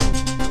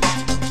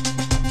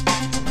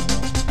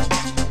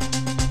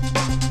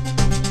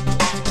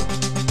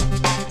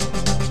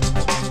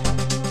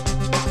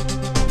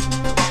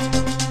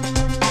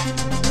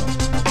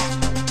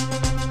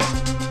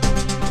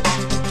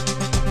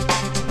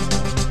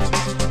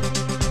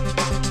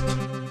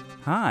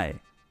Hi,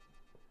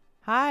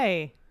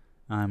 Hi.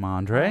 I'm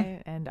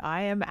Andre, And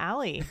I am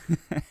Allie.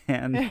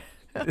 and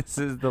this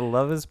is the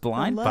Love is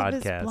Blind the Love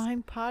podcast. is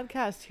Blind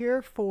podcast,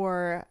 here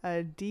for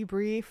a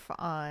debrief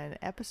on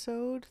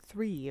episode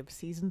 3 of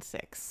season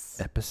 6.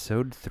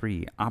 Episode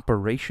 3,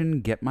 Operation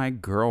Get My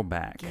Girl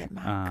Back. Get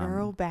my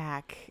girl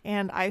back.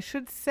 And I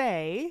should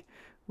say,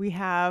 we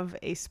have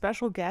a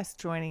special guest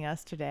joining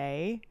us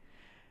today,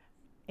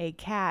 a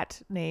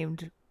cat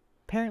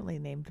apparently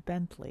named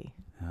Bentley.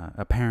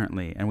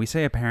 Apparently, and we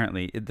say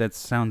apparently, that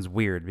sounds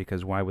weird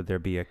because why would there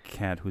be a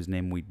cat whose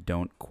name we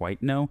don't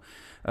quite know?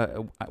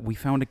 We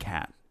found a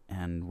cat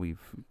and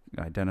we've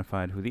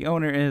identified who the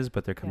owner is,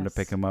 but they're coming to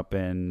pick him up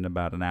in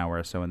about an hour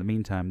or so. In the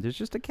meantime, there's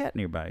just a cat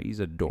nearby. He's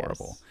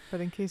adorable. Yes.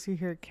 But in case you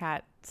hear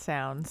cat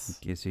sounds,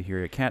 in case you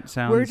hear a cat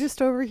sounds, we're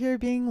just over here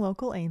being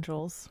local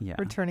angels, Yeah.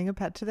 returning a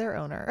pet to their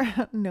owner.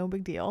 No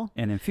big deal.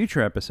 And in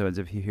future episodes,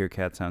 if you hear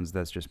cat sounds,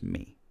 that's just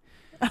me.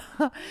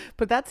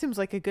 But that seems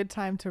like a good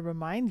time to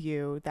remind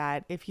you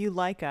that if you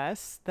like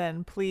us,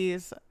 then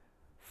please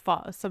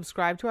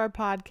subscribe to our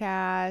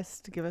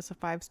podcast, give us a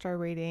 5-star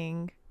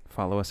rating.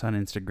 Follow us on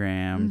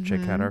Instagram,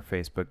 check out our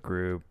Facebook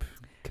group,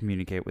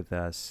 communicate with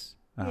us.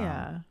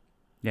 Yeah.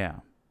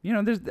 You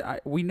know,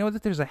 we know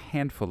that there's a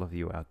handful of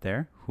you out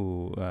there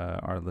who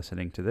are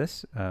listening to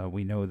this.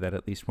 We know that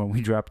at least when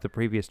we dropped the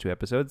previous 2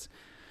 episodes,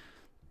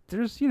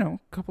 there's, a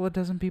couple of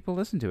dozen people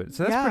listen to it.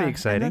 So that's pretty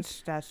exciting.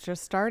 And that's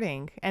just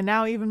starting. And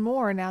now even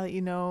more, now that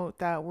you know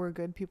that we're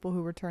good people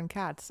who return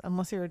cats,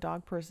 unless you're a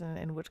dog person,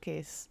 in which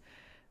case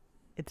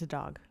it's a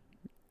dog.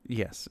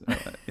 Yes.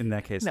 In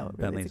that case, No,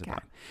 Bentley's it's a a dog.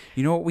 cat.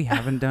 You know what we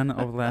haven't done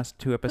over the last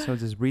 2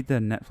 episodes is read the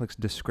Netflix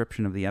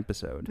description of the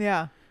episode.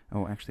 Yeah.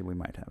 Oh, actually, we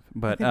might have.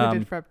 But I think we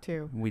did for Ep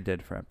 2. We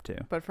did for Ep 2.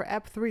 But for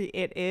Ep 3,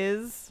 it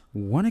is...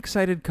 One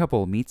excited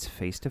couple meets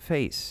face to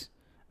face.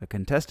 A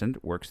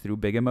contestant works through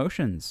big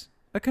emotions.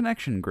 A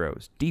connection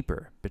grows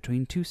deeper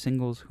between 2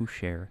 singles who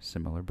share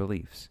similar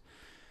beliefs.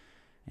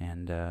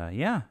 And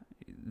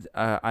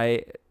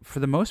I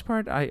for the most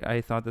part, I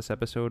thought this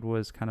episode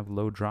was kind of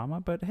low drama,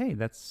 but hey,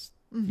 that's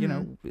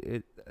we're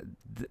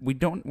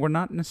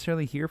not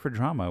necessarily here for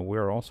drama.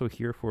 We're also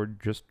here for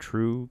just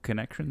true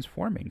connections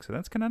forming. So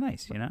that's kind of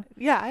nice,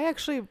 Yeah, I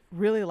actually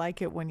really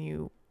like it when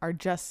you are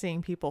just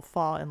seeing people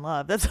fall in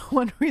love. That's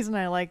one reason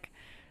I like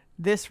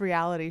this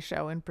reality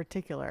show in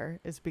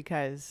particular, is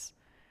because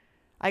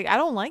I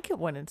don't like it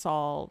when it's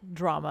all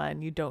drama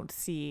and you don't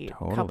see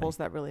couples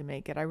that really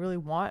make it. I really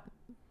want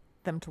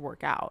them to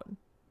work out.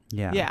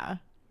 Yeah.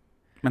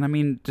 And I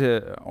mean,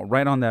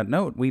 right on that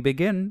note, we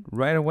begin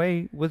right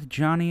away with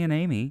Johnny and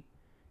Amy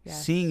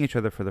seeing each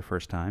other for the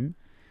first time.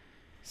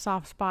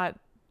 Soft spot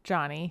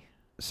Johnny.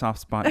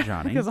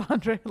 Because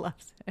Andre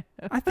loves him.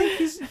 I think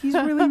he's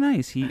really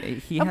nice.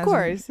 He of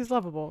course, he's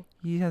lovable.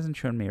 He hasn't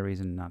shown me a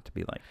reason not to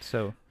be liked.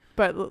 So,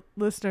 but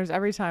listeners,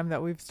 every time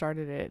that we've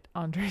started it,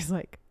 Andre's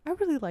like, I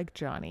really like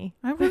Johnny.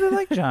 I really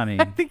like Johnny.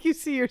 I think you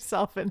see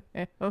yourself in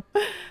him.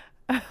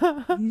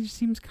 He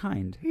seems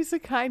kind. He's a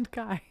kind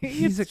guy.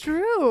 It's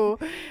true.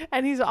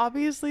 And he's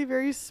obviously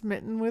very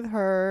smitten with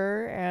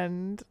her,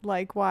 and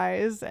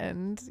likewise.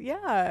 And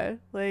yeah,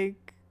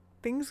 like,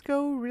 things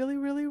go really,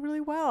 really,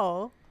 really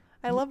well.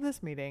 I love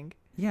this meeting.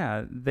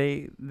 Yeah,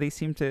 they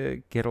seem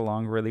to get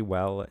along really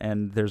well.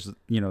 And there's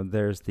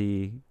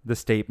the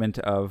statement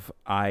of,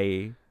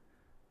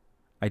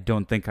 I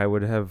don't think I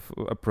would have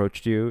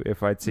approached you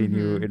if I'd seen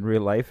you in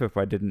real life if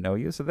I didn't know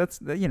you. So that's,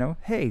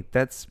 hey,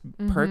 that's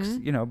perks,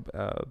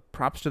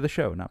 props to the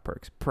show, not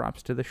perks,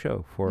 props to the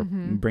show for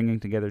bringing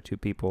together 2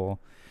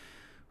 people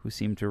who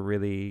seem to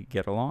really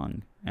get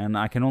along. And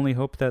I can only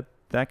hope that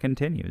that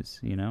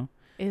continues,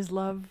 Is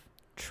love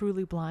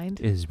truly blind?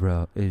 Is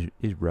Ruv blind?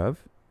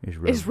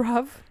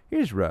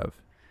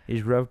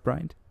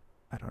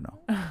 I don't know.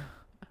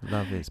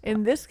 Love is blind.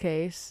 In this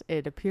case,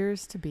 it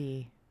appears to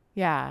be.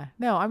 Yeah.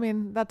 No, I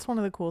mean, that's one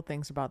of the cool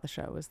things about the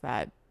show, is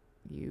that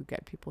you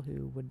get people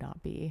who would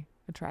not be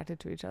attracted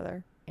to each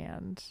other.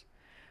 And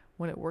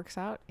when it works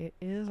out, it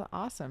is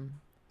awesome.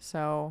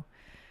 So,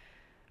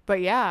 but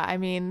yeah, I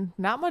mean,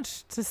 not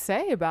much to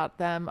say about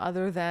them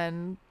other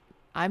than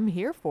I'm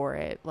here for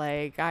it.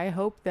 Like, I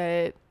hope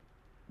that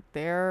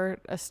they're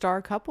a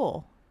star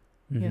couple,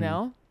 We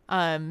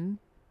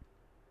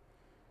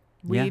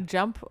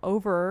jump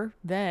over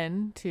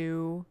then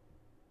to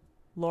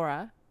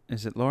Laura.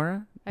 Is it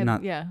Laura?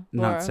 Laura,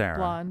 not Sarah.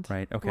 Blonde.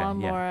 Right. Okay.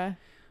 Blonde Laura.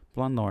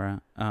 Blonde Laura.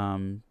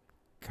 Kind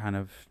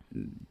of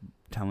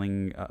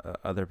telling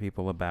other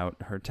people about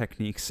her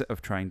techniques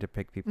of trying to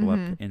pick people up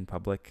in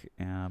public.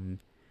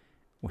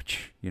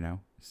 Which,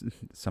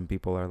 some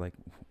people are like,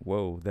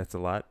 "Whoa, that's a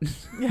lot."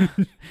 Yeah.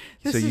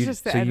 This is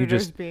just the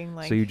editors being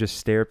like. So you just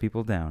stare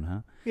people down,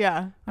 huh?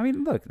 Yeah. I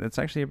mean, look, that's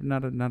actually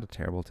not a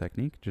terrible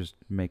technique. Just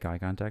make eye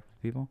contact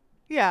with people.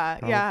 Yeah.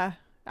 Probably. Yeah.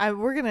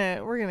 We're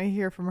gonna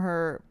hear from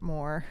her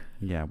more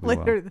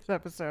later this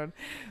episode,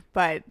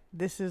 but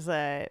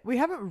we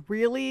haven't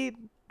really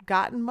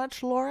gotten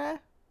much Laura.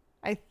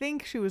 I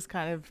think she was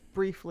kind of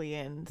briefly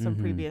in some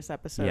previous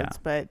episodes,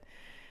 but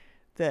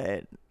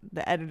the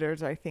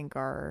editors, I think,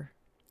 are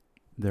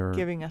They're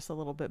giving us a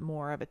little bit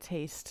more of a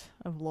taste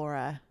of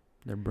Laura.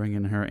 they're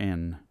bringing her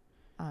in.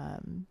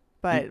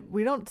 But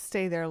we don't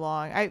stay there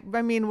long.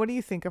 I mean, what do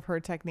you think of her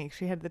technique?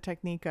 She had the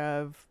technique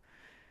of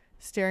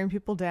staring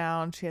people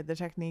down. She had the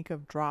technique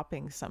of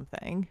dropping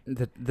something.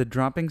 The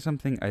dropping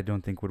something I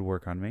don't think would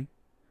work on me,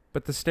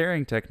 but the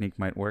staring technique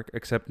might work.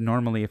 Except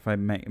normally, if I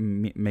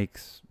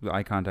makes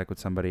eye contact with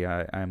somebody,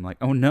 I'm like,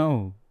 oh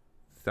no,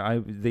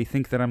 they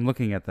think that I'm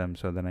looking at them,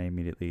 so then I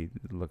immediately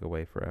look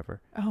away forever.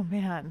 Oh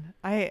man,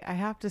 I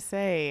have to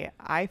say,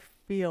 I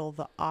feel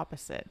the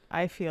opposite.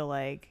 I feel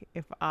like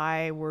if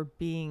I were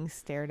being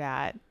stared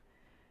at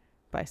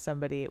by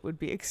somebody, it would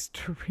be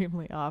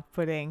extremely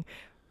off-putting,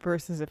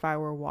 versus if I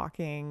were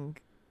walking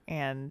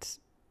and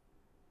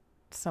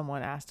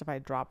someone asked if I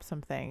dropped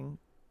something,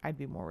 I'd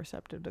be more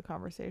receptive to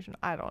conversation.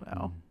 I don't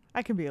know.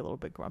 I can be a little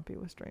bit grumpy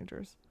with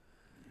strangers.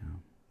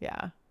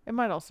 Yeah. It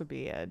might also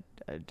be a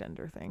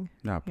gender thing.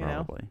 No,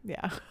 probably. You know?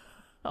 Yeah.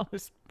 I'll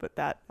just put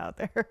that out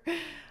there.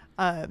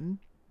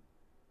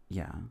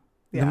 Yeah.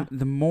 Yeah.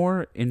 The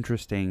more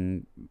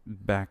interesting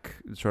back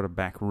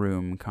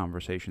room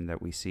conversation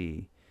that we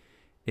see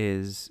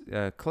is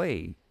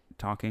Clay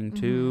talking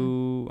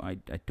to, I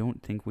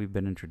don't think we've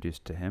been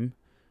introduced to him.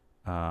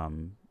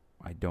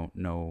 I don't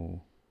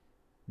know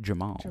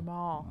Jamal.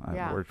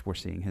 Yeah. We're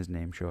seeing his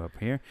name show up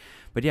here.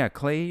 But yeah,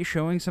 Clay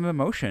showing some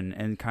emotion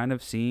and kind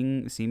of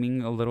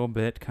seeming a little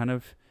bit kind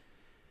of,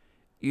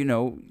 you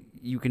know,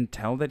 you can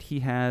tell that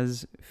he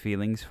has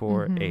feelings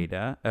for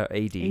AD,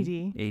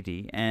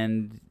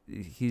 and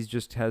he's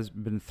just has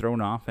been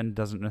thrown off and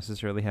doesn't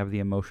necessarily have the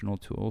emotional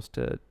tools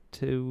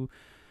to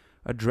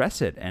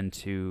address it and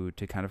to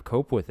kind of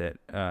cope with it.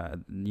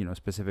 You know,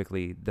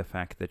 specifically the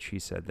fact that she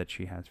said that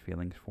she has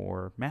feelings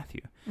for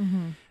Matthew.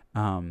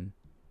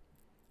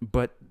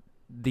 But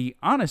the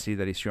honesty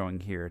that he's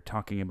showing here,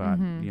 talking about,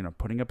 you know,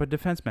 putting up a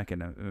defense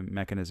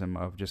mechanism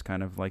of just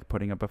kind of like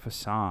putting up a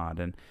facade,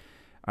 and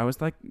I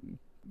was like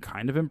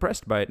kind of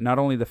impressed by it. Not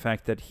only the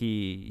fact that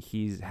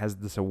he has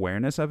this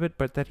awareness of it,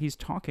 but that he's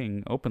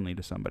talking openly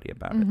to somebody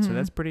about it. So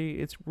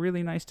it's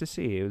really nice to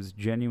see. It was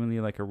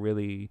genuinely like a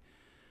really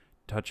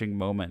touching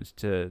moment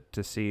to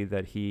see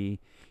that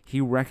he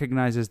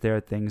recognizes there are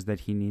things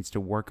that he needs to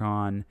work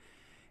on,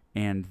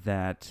 and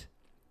that,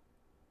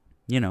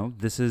 you know,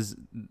 this is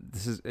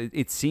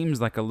it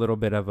seems like a little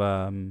bit of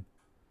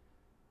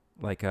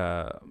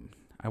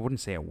I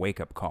wouldn't say a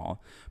wake-up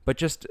call, but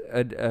just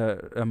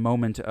a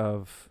moment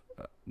of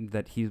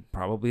that he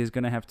probably is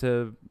going to have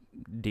to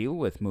deal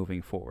with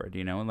moving forward,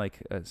 you know, like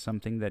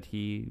something that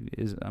he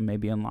is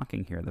maybe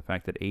unlocking here. The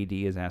fact that AD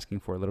is asking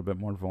for a little bit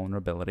more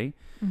vulnerability,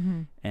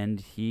 and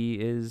he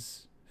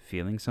is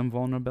feeling some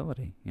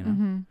vulnerability, you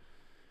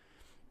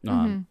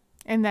know.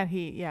 And that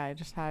he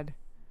just had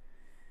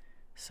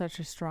such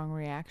a strong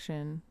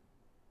reaction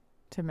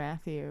to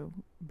Matthew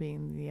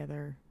being the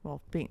other,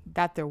 being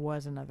that there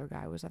was another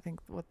guy was, I think,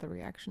 what the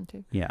reaction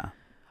to. Yeah.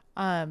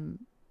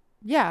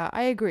 Yeah,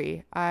 I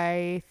agree.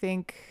 I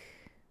think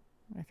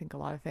a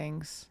lot of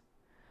things.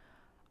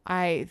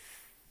 I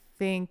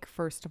think,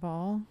 first of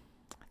all,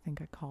 I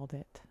think I called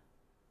it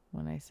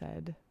when I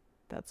said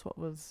that's what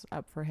was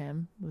up for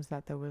him, was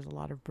that there was a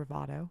lot of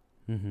bravado.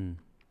 You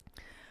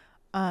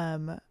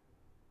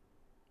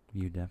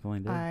definitely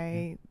did.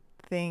 I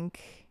think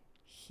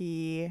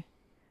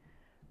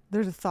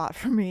there's a thought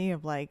for me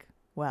of like,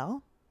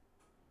 well,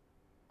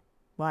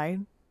 why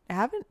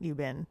haven't you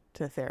been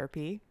to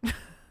therapy?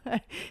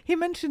 He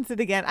mentions it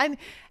again.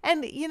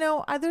 And you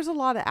know, there's a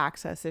lot of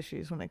access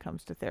issues when it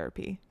comes to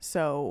therapy.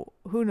 So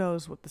who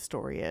knows what the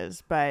story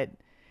is, but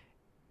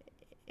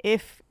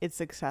if it's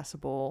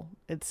accessible,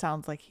 it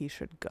sounds like he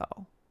should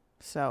go.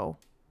 So,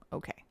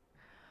 okay.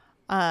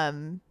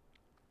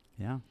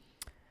 Yeah.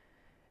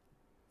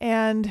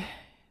 And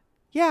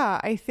yeah,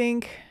 I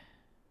think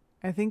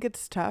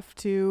it's tough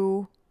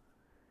to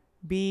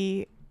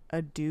be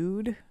a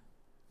dude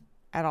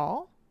at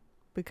all,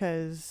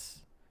 because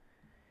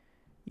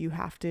you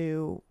have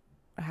to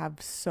have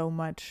so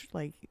much,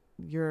 like,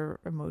 your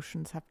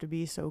emotions have to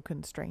be so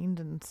constrained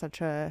in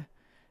such a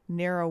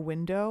narrow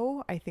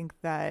window. I think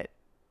that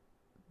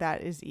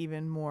is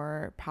even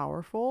more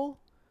powerful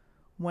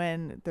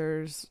when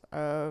there's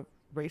a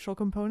racial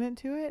component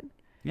to it.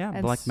 Yeah,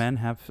 And black men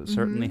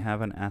certainly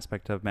have an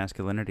aspect of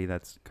masculinity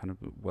that's kind of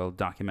well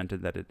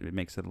documented, that it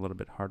makes it a little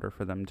bit harder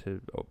for them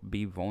to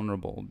be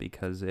vulnerable,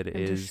 because it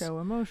is to show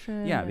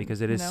emotion. Yeah,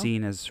 because it is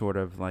seen as sort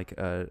of like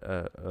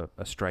a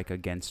strike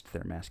against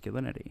their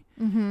masculinity.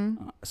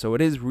 So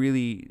it is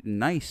really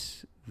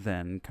nice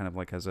then, kind of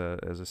like as a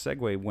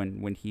segue,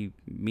 when he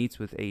meets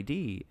with AD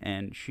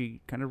and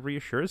she kind of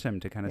reassures him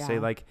to kind of say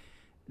like,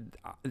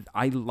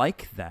 I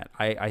like that.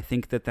 I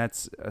think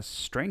that's a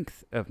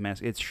strength of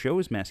it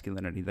shows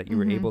masculinity, that you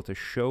were able to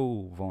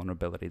show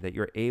vulnerability, that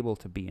you're able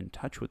to be in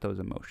touch with those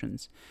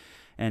emotions.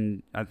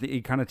 And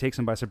it kind of takes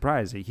him by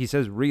surprise. He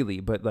says really,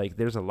 but like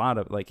there's a lot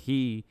of like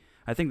I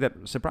think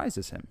that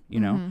surprises him,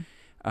 you know?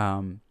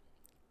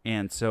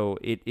 And so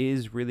it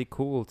is really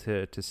cool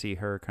to see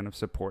her kind of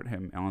support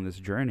him on this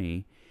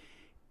journey.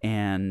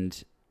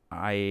 And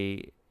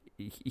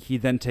he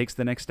then takes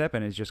the next step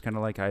and is just kind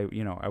of like, I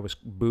was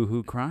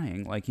boohoo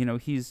crying. Like,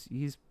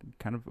 he's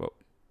kind of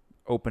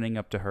opening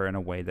up to her in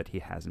a way that he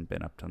hasn't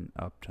been up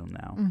till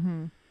now.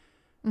 Mm-hmm.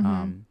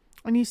 Mm-hmm.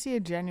 And you see a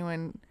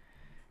genuine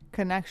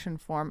connection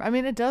form. I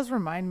mean, it does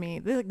remind me,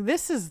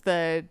 this is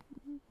the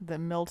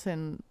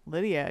Milton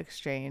Lydia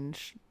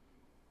exchange,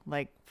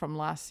 like from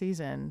last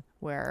season,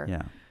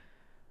 where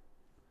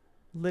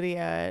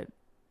Lydia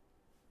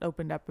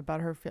opened up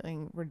about her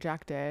feeling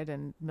rejected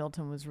and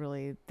Milton was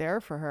really there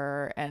for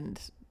her. And,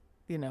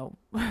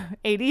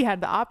 AD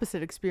had the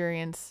opposite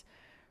experience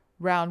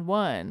round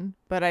 1,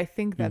 but I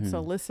think that's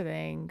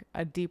eliciting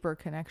a deeper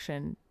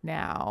connection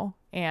now.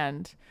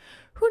 And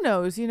who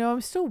knows,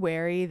 I'm still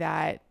wary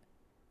that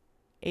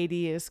AD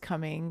is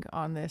coming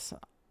on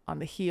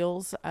the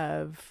heels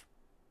of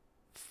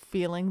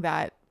feeling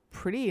that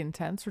pretty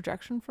intense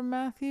rejection from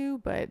Matthew,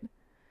 but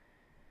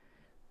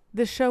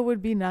the show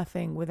would be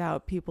nothing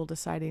without people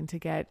deciding to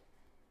get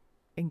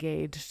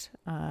engaged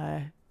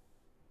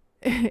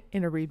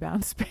in a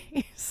rebound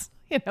space.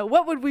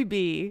 What would we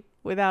be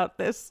without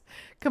this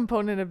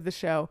component of the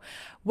show?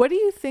 What do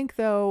you think,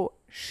 though?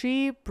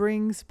 She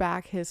brings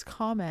back his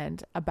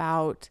comment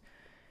about,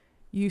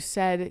 you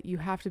said you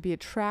have to be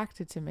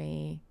attracted to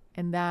me,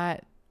 and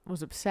that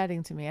was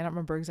upsetting to me. I don't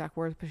remember exact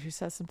words, but she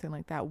says something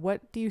like that.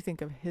 What do you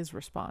think of his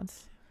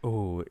response?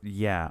 Oh,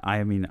 yeah.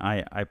 I mean,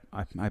 I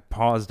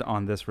paused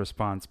on this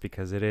response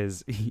because it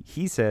is,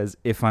 he says,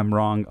 if I'm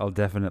wrong, I'll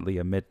definitely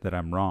admit that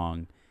I'm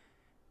wrong.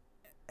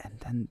 And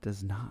then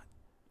does not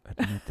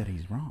admit that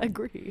he's wrong.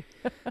 Agree.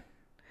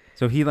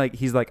 So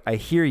he's like, I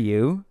hear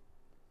you.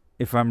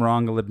 If I'm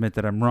wrong, I'll admit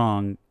that I'm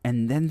wrong.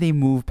 And then they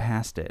move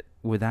past it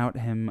without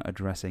him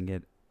addressing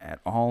it at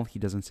all. He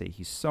doesn't say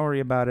he's sorry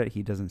about it.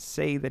 He doesn't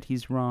say that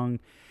he's wrong.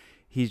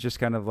 He's just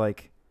kind of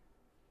like,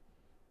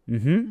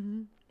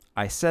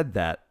 I said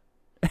that.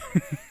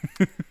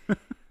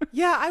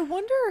 Yeah, I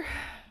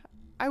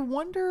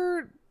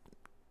wonder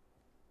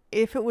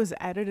if it was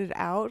edited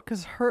out,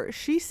 because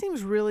she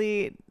seems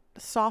really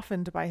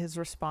softened by his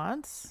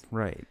response.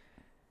 Right.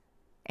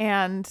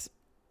 And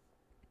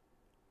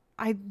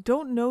I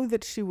don't know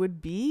that she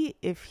would be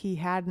if he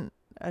hadn't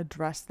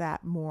addressed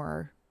that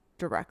more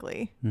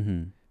directly.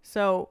 Mm-hmm.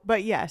 So,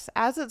 but yes,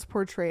 as it's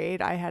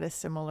portrayed, I had a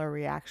similar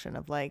reaction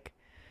of like,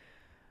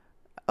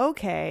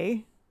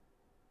 okay,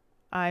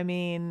 I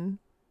mean,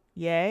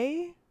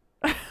 yay.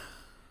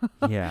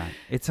 Yeah,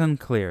 it's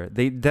unclear.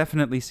 They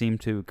definitely seem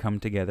to come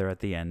together at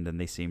the end, and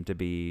they seem to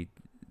be,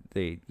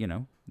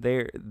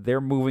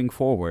 they're moving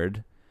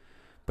forward.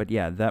 But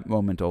yeah, that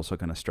moment also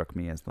kind of struck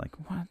me as like,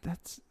 what?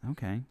 That's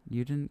okay.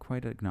 You didn't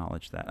quite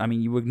acknowledge that. I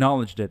mean, you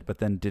acknowledged it, but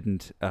then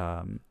didn't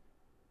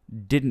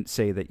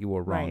say that you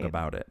were wrong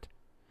about it.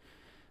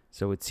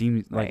 So it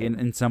seems like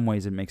in some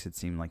ways it makes it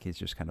seem like he's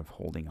just kind of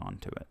holding on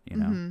to it,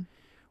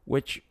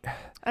 which,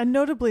 and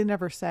notably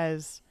never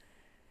says,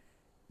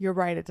 "You're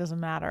right. It doesn't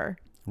matter."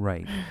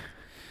 Right.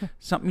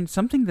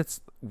 Something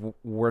that's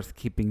worth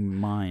keeping in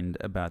mind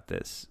about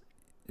this,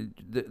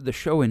 the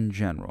show in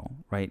general,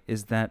 right,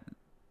 is that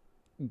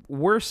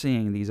we're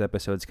seeing these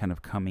episodes kind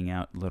of coming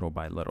out little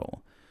by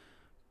little,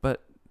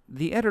 but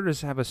the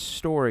editors have a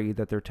story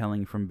that they're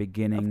telling from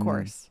beginning, of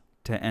course,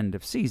 to end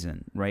of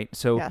season, right?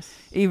 So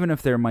even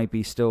if there might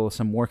be still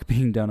some work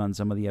being done on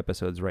some of the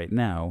episodes right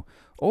now,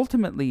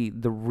 ultimately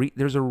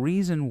there's a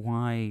reason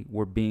why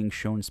we're being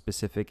shown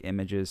specific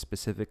images,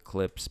 specific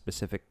clips,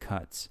 specific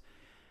cuts,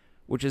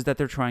 which is that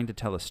they're trying to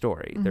tell a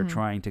story. They're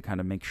trying to kind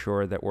of make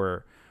sure that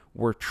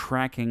we're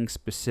tracking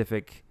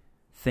specific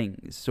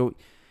things. So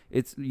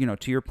it's,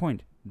 to your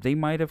point, they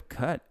might have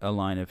cut a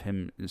line of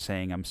him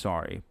saying, I'm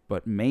sorry,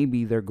 but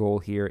maybe their goal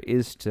here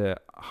is to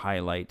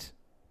highlight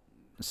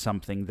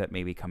something that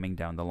may be coming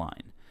down the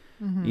line.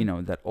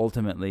 That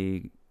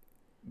ultimately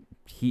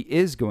he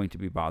is going to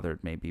be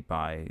bothered maybe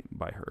by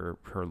her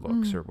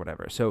looks or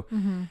whatever. So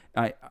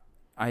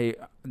I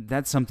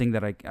that's something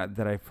that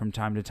I from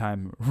time to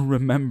time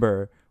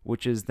remember,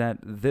 which is that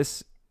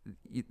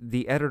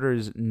the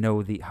editors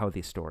know how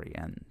the story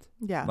ends.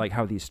 Yeah. Like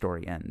how these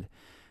story end.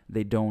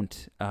 They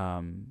don't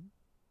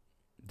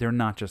they're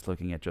not just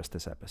looking at just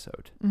this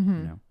episode,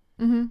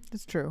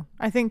 It's true.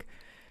 I think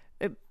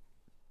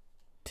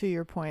to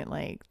your point,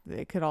 like,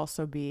 it could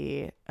also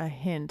be a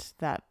hint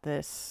that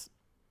this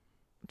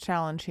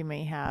challenge he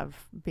may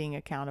have, being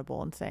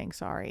accountable and saying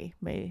sorry,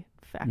 may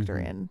factor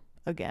in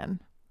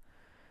again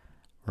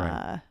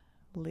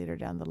later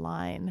down the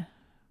line.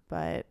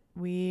 But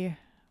we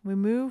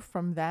move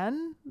from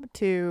then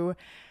to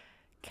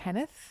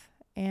Kenneth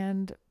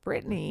and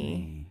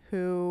Brittany,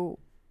 who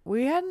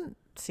we hadn't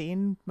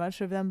seen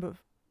much of them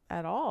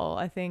at all.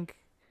 I think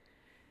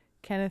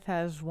Kenneth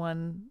has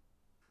one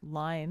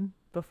line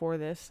before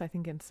this, I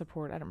think in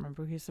support. I don't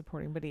remember who he's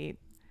supporting, but he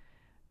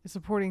is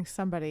supporting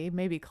somebody,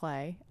 maybe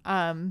Clay.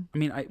 I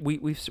mean,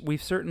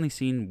 we've certainly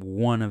seen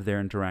one of their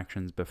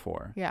interactions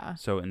before. Yeah.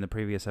 So in the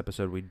previous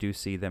episode, we do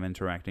see them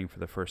interacting for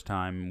the first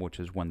time,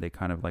 which is when they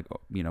kind of like,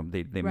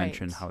 they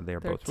mention how they're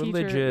both teacher,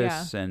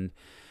 religious and,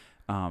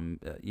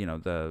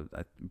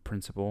 the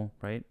principal,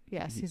 right?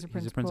 Yes, he's a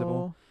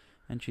principal.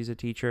 and she's a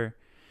teacher.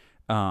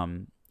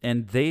 And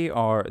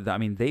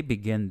they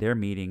begin their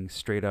meeting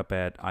straight up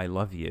at "I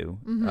love you."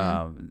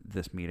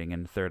 This meeting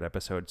in the third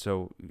episode.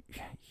 So,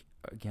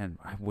 again,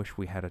 I wish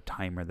we had a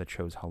timer that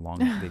shows how long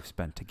they've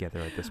spent together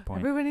at this point.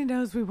 Everybody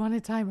knows we want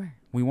a timer.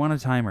 We want a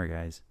timer,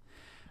 guys.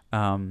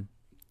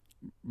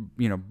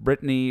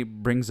 Brittany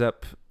brings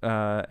up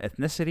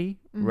ethnicity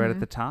right at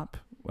the top,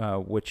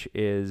 which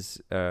is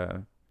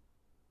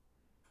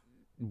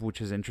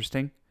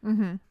interesting.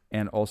 Mm-hmm.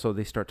 And also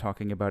they start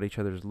talking about each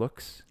other's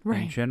looks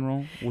Right. in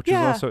general, which is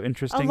also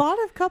interesting. A lot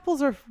of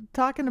couples are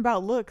talking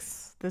about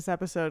looks this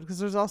episode because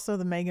there's also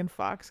the Megan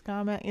Fox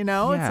comment. It's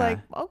Yeah. like,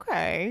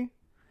 okay.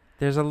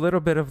 There's a little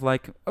bit of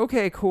like,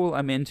 okay, cool,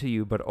 I'm into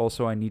you, but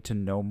also I need to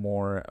know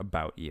more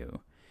about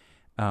you.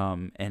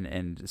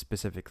 And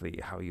specifically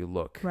how you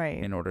look,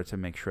 Right. in order to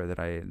make sure that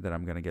I'm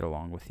going to get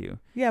along with you.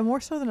 Yeah,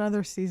 more so than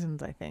other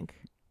seasons, I think.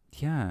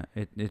 Yeah,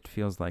 it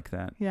feels like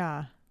that.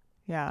 Yeah.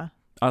 Yeah.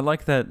 I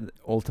like that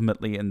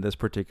ultimately in this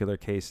particular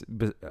case,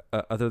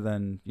 other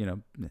than,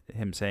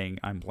 him saying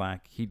I'm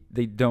black,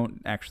 they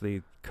don't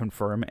actually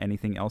confirm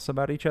anything else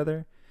about each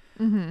other.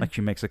 Mm-hmm. Like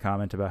she makes a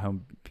comment about how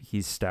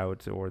he's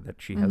stout or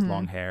that she has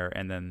long hair,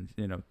 and then,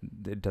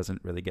 it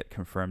doesn't really get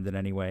confirmed in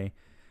any way.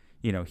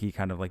 He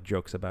kind of like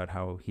jokes about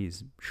how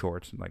he's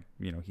short, like,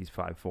 he's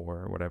 5'4"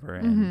 or whatever.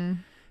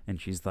 And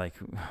she's like,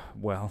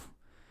 well,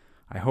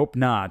 I hope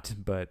not,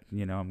 but,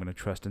 I'm going to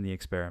trust in the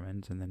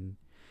experiment. And then,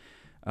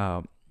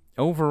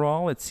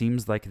 overall, it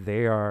seems like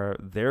they're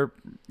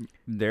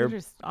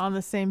just on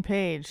the same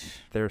page.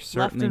 They're Left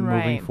certainly and moving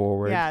right.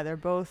 forward. Yeah, they're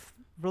both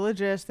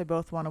religious. They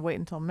both want to wait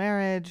until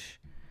marriage.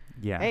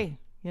 Yeah. Hey,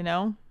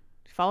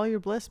 follow your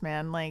bliss,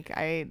 man. Like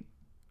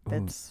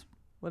what's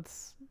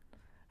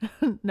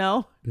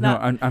no.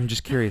 I'm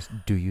just curious.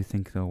 Do you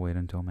think they'll wait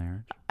until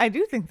marriage? I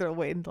do think they'll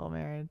wait until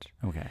marriage.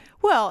 Okay.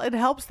 Well, it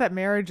helps that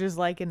marriage is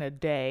like in a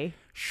day.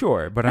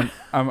 Sure, but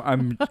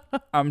I'm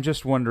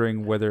just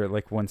wondering whether,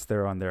 like, once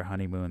they're on their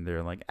honeymoon,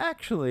 they're like,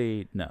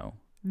 actually, no.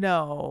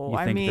 No, You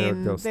I think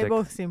mean, they'll they stick?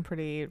 both seem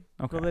pretty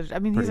Okay. religious. I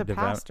mean, Pretty he's a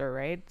devout. pastor,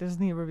 right? Doesn't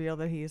he reveal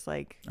that he's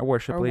like A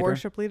worship a leader.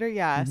 worship leader?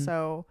 Yeah. Mhm.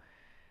 So,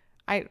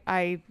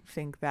 I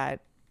think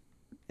that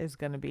is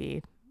going to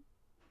be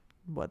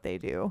what they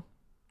do.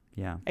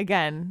 Yeah.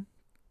 Again,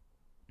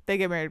 they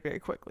get married very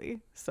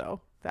quickly,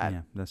 so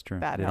Yeah, that's true.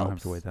 that They don't have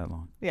helps. to wait that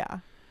long. yeah.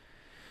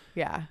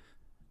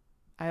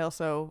 I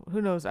also,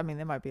 who knows? I mean,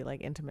 they might be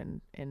like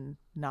intimate in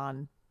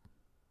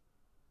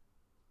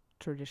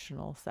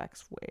non-traditional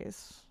sex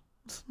ways.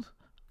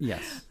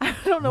 Yes. I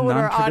don't know what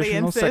our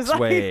Non-traditional audience is. sex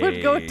I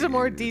would go into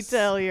more ways.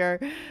 detail here.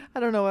 I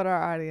don't know what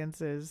our audience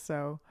is.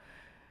 So,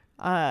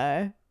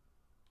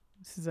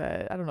 this is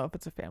I don't know if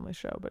it's a family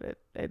show, but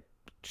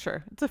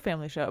sure, it's a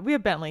family show. We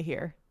have Bentley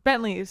here.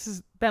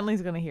 Bentley's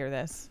going to hear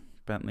this.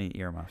 Bentley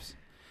earmuffs.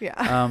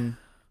 Yeah.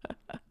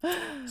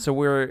 So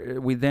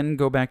we then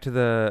go back to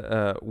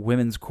the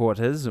women's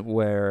quarters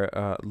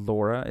where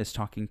Laura is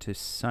talking to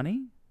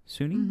Sunny,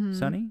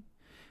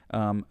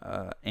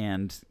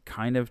 and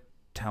kind of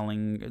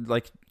telling,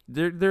 like,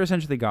 they're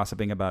essentially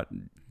gossiping about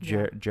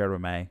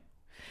Jerome.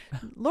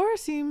 Laura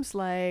seems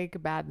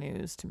like bad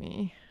news to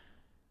me.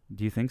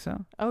 Do you think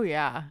so? Oh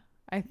yeah,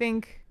 I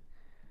think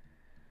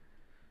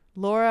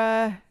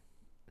Laura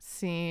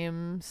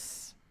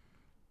seems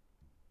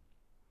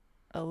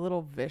a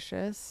little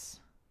vicious.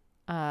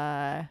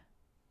 My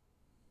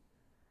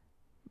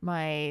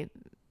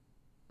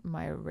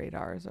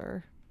radars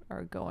are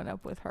going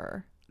up with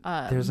her.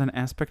 There's an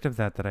aspect of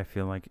that I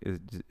feel like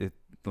it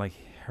like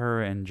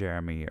her and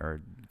Jeremy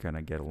are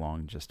gonna get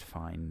along just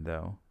fine,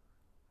 though.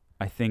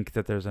 I think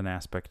that there's an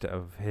aspect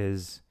of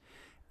his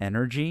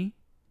energy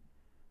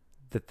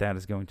that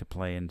is going to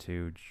play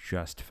into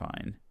just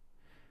fine.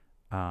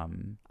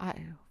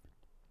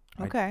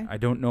 Okay. I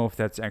don't know if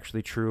that's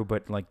actually true,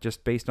 but like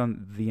just based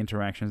on the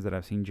interactions that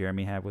I've seen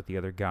Jeremy have with the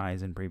other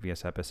guys in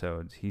previous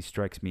episodes, he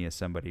strikes me as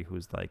somebody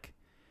who's like,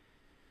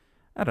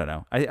 I don't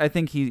know. I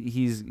think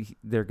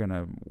they're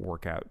gonna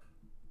work out.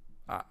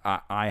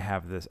 I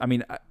have this. I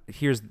mean,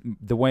 here's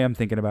the way I'm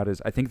thinking about it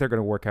is I think they're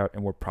gonna work out,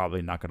 and we're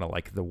probably not gonna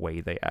like the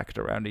way they act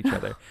around each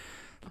other.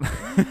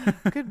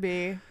 Could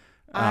be.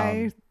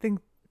 I think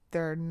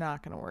they're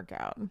not going to work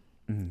out.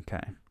 Okay.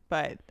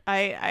 But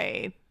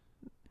I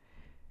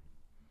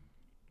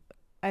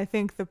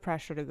think the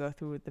pressure to go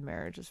through with the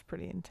marriage is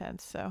pretty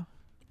intense. So.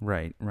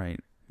 Right.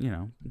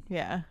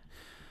 Yeah.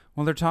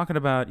 Well, they're talking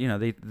about,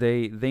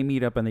 they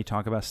meet up and they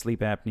talk about sleep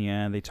apnea,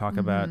 and they talk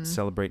about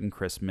celebrating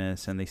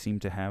Christmas, and they seem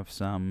to have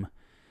some,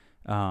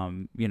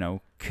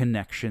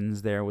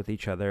 connections there with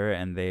each other,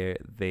 and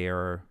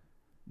they're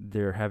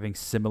having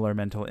similar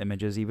mental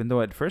images, even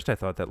though at first I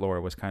thought that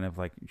Laura was kind of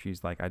like,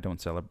 she's like, I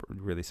don't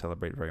really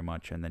celebrate very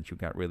much, and then she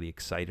got really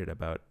excited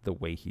about the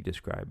way he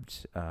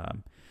described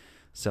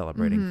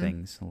celebrating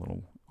things, a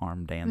little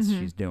arm dance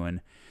she's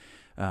doing.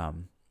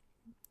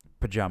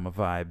 Pajama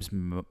vibes,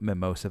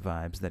 mimosa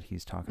vibes that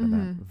he's talking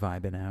about,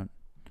 vibing out.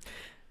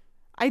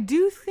 I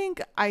do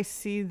think I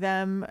see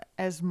them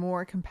as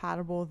more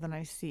compatible than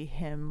I see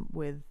him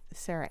with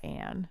Sarah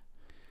Ann,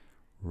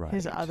 Right.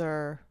 his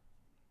other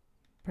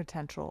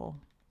potential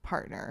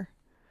partner.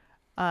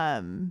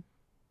 Um,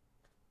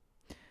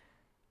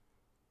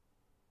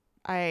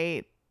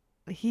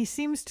 he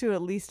seems to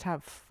at least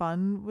have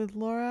fun with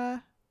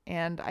Laura,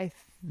 and I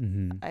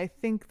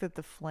think that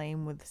the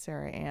flame with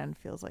Sarah Ann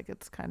feels like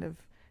it's kind of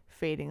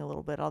fading a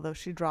little bit, although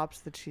she drops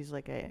that she's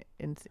like a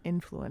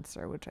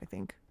influencer, which I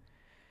think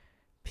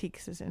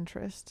piques his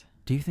interest.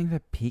 Do you think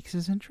that piques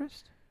his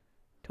interest?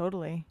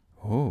 Totally.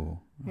 Oh,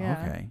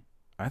 Yeah. okay.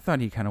 I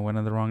thought he kind of went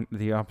in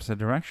the opposite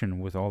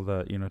direction with all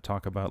the,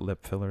 talk about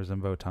lip fillers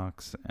and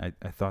Botox. I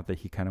thought that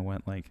he kind of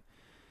went like,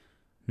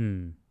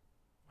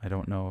 I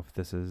don't know if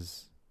this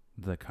is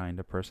the kind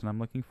of person I'm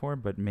looking for,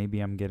 but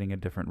maybe I'm getting a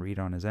different read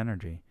on his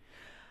energy.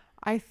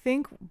 I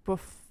think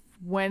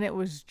when it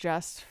was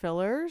just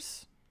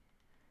fillers,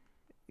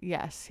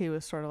 yes, he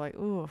was sort of like,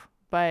 ooh.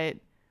 But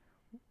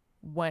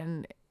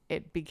when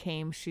it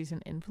became she's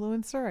an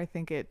influencer, I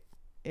think it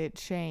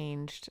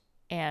changed.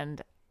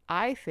 And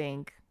I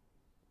think,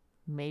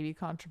 maybe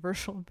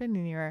controversial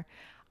opinion here,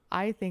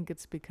 I think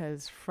it's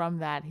because from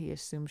that he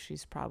assumes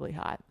she's probably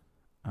hot.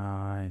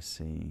 I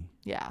see.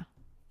 Yeah.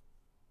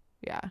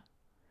 Yeah.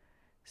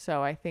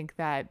 So I think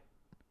that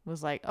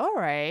was like, all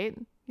right,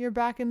 you're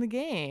back in the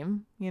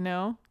game,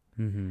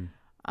 Mm-hmm.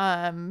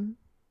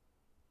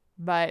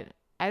 But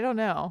I don't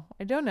know.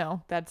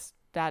 That's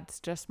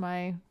just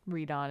my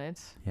read on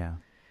it. Yeah.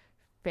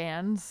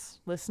 Fans,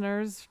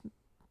 listeners,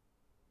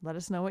 let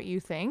us know what you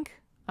think.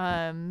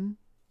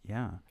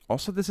 Yeah.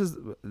 Also, this is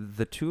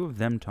the two of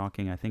them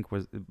talking, I think,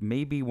 was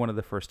maybe one of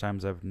the first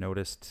times I've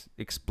noticed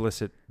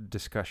explicit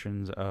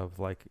discussions of,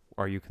 like,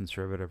 are you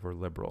conservative or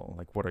liberal?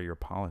 Like, what are your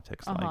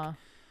politics like?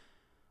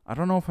 I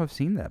don't know if I've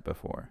seen that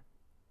before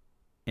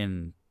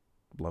in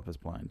Love is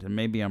Blind. And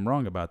maybe I'm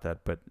wrong about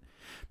that, but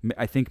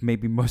I think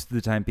maybe most of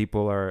the time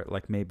people are,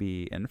 like,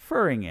 maybe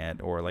inferring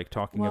it or, like,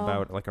 talking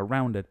about, like,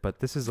 around it. But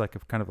this is,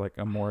 like, kind of like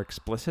a more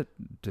explicit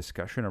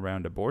discussion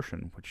around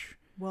abortion, which...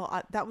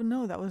 Well, that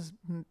was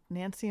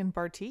Nancy and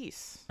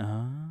Bartise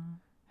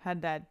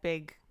had that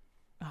big.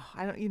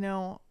 I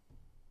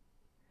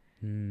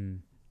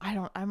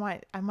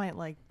might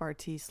like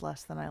Bartise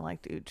less than I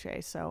liked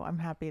Uche, so I'm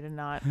happy to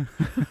not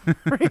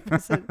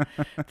revisit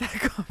that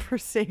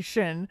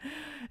conversation,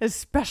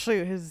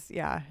 especially his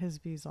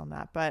views on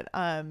that. But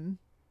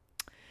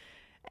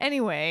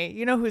anyway,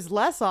 who's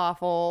less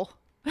awful?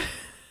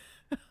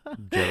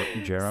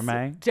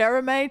 Jeremy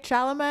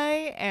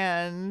Chalamet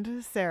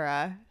and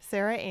Sarah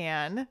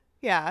Ann.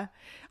 Yeah.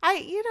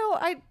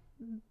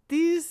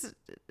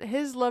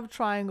 His love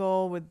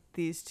triangle with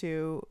these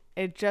two,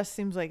 it just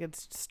seems like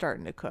it's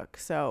starting to cook.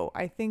 So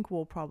I think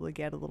we'll probably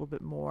get a little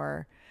bit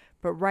more,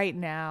 but right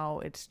now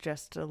it's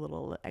just a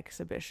little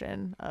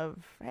exhibition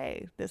of,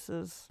 hey, this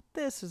is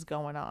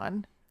going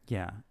on.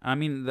 Yeah. I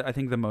mean, I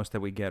think the most that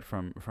we get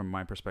from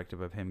my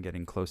perspective of him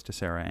getting close to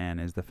Sarah Ann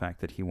is the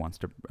fact that he wants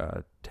to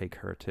take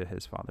her to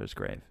his father's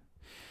grave.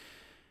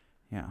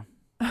 Yeah.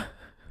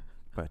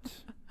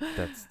 But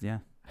that's, yeah.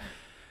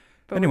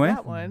 But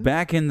anyway,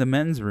 back in the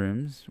men's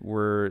rooms,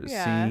 we're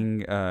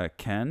seeing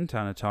Ken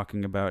kind of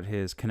talking about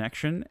his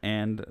connection,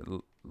 and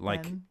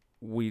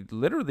we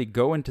literally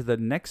go into the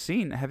next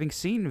scene, having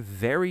seen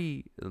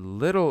very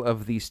little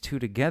of these two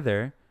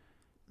together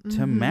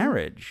to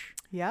marriage.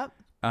 Yep.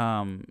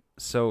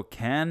 So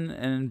Ken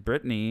and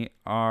Brittany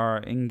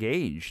are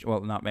engaged.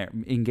 Well, not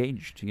married,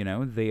 engaged.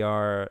 They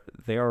are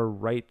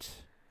right.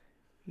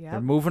 Yeah.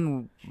 They're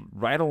moving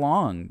right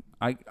along.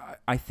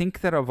 I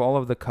think that of all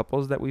of the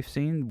couples that we've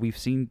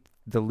seen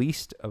the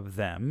least of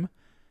them.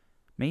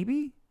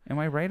 Maybe? Am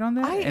I right on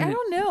that?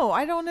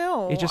 I don't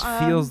know. It just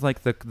feels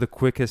like the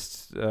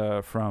quickest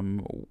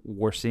from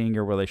we're seeing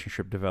your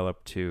relationship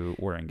develop to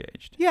we're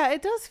engaged. Yeah,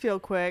 it does feel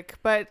quick,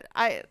 but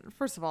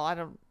first of all, I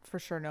don't for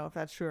sure know if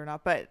that's true or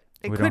not, but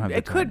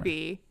it could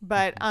be.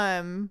 But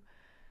I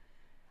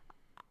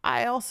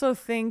also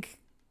think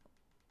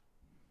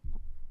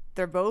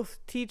they're both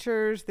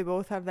teachers. They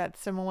both have that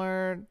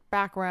similar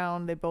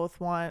background. They both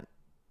want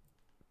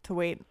to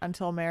wait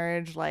until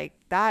marriage. Like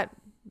that,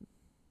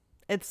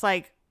 it's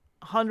like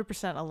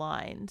 100%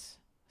 aligned.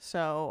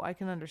 So I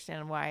can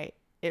understand why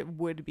it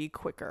would be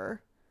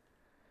quicker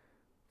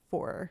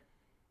for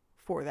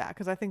that.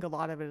 Because I think a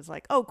lot of it is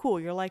like, oh, cool,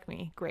 you're like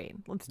me. Great.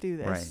 Let's do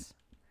this. Right.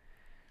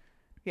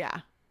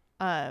 Yeah.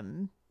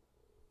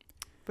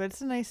 But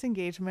it's a nice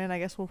engagement. I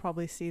guess we'll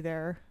probably see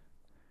their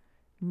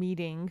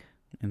meeting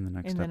in the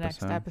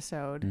next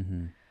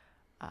episode,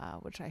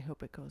 which I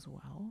hope it goes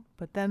well.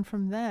 But then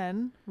from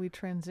then we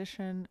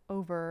transition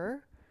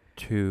over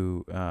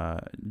to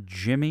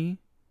Jimmy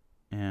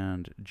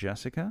and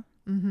Jessica,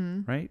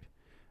 right?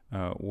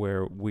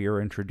 Where we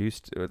are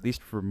introduced, at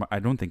least I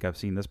don't think I've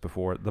seen this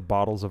before, the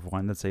bottles of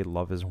wine that say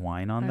 "Love is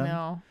Wine" on them. I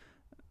know.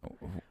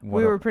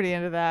 We were pretty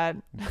into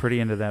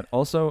that.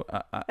 Also,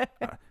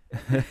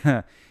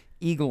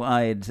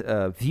 eagle-eyed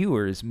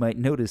viewers might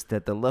notice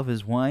that the Love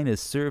is Wine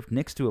is served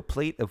next to a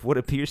plate of what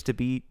appears to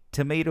be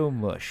tomato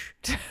mush.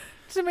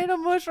 Tomato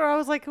mush, or I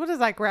was like, what is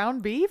that,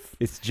 ground beef?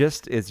 It's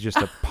just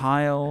a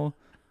pile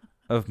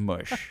of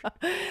mush.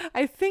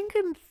 I think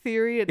in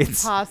theory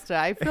it's pasta.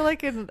 I feel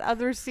like in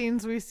other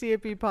scenes we see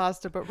it be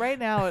pasta, but right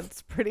now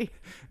it's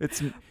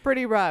It's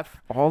pretty rough.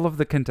 all of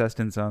the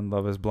contestants on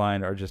Love is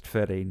Blind are just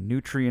fed a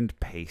nutrient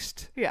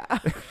paste. Yeah.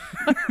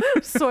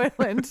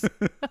 Soylent.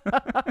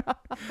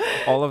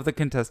 All of the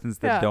contestants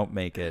that Yeah. don't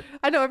make it.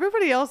 I know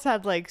everybody else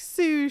had like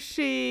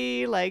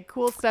sushi, like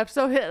cool stuff.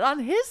 So on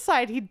his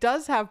side, he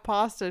does have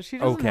pasta. She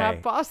doesn't Okay.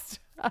 have pasta.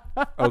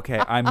 Okay,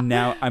 I'm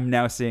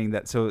now seeing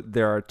that. So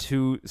there are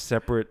two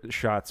separate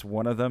shots.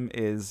 One of them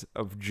is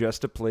of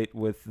just a plate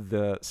with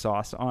the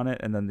sauce on it,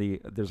 and then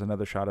there's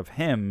another shot of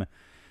him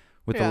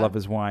with the Yeah. Love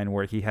is Wine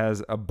where he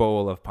has a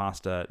bowl of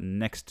pasta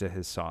next to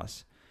his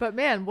sauce. But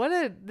man,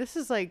 this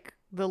is like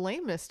the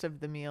lamest of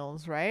the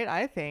meals, right?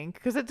 I think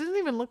because it doesn't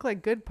even look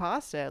like good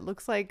pasta. It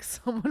looks like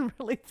someone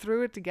really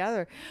threw it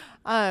together.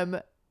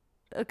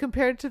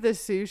 Compared to the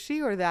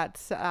sushi or that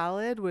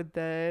salad with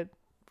the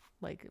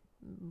like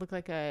look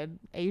like a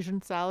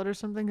Asian salad or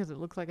something because it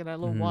looks like it had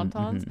little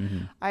wontons.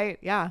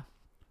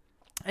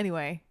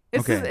 Anyway,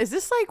 Okay. is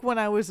this like when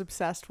I was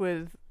obsessed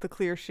with the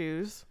clear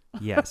shoes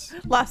Yes.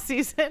 last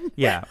season?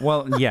 Yeah.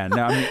 Well, yeah.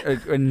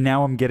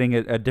 Now I'm getting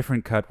a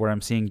different cut where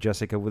I'm seeing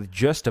Jessica with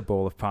just a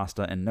bowl of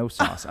pasta and no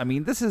sauce. I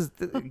mean, this is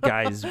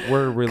guys.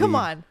 We're really Come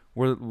on.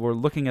 We're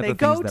looking at They the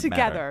things go that together.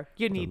 matter.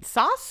 You need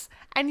sauce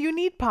and you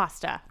need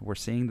pasta. We're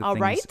seeing the All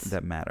things right?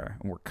 that matter,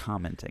 and we're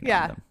commenting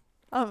Yeah. on them.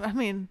 I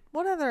mean,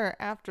 what other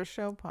after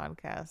show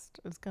podcast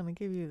is going to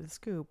give you the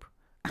scoop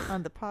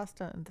on the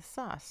pasta and the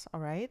sauce? All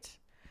right.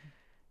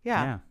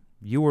 Yeah.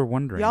 You were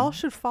wondering. Y'all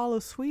should follow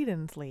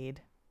Sweden's lead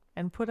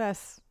and put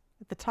us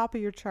at the top of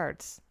your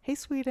charts. Hey,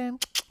 Sweden.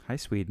 Hi,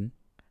 Sweden.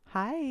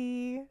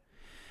 Hi.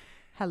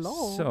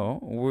 Hello. So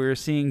we're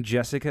seeing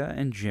Jessica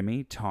and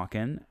Jimmy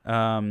talking,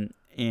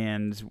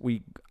 and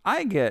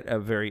I get a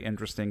very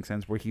interesting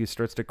sense where he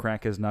starts to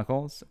crack his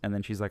knuckles, and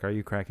then she's like, "Are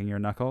you cracking your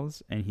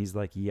knuckles?" And he's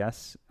like,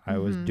 "Yes, I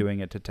was doing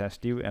it to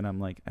test you." And I'm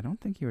like, "I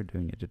don't think you were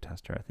doing it to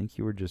test her. I think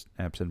you were just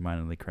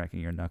absentmindedly cracking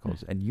your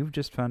knuckles, and you've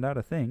just found out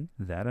a thing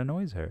that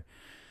annoys her,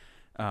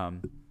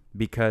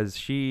 because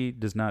she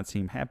does not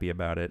seem happy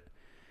about it."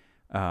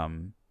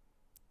 And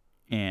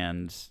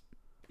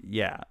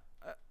yeah.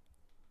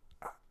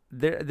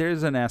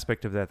 There's an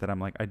aspect of that I'm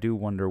like, I do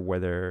wonder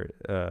whether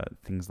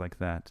things like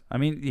that. I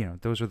mean,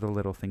 those are the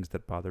little things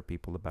that bother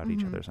people about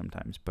each other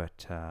sometimes.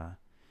 But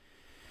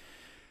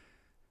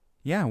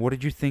yeah, what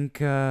did you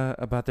think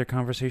about their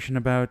conversation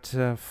about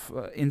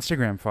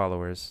Instagram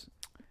followers?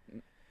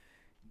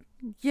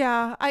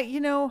 Yeah,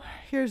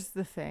 here's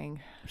the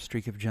thing.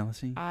 Streak of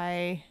jealousy?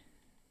 I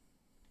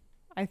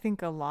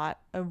think a lot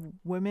of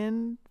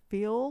women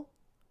feel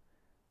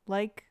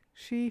like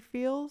she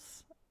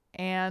feels,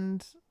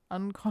 and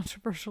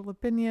uncontroversial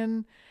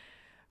opinion,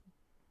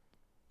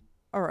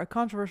 or a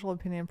controversial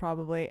opinion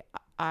probably,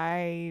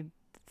 I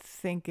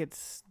think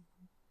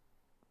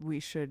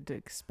we should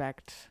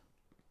expect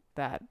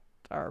that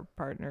our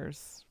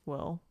partners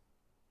will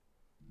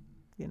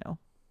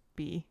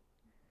be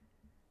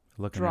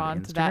Looking drawn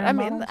at to that. Instagram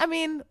models? I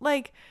mean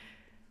like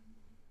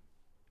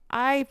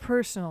I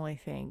personally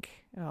think,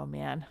 oh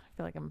man, I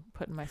feel like I'm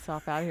putting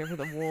myself out here for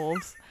the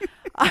wolves.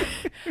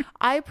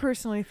 I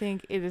personally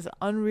think it is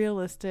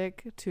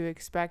unrealistic to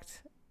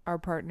expect our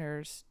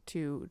partners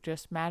to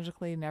just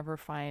magically never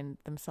find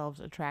themselves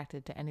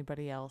attracted to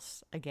anybody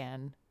else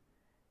again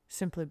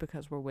simply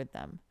because we're with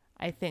them.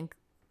 I think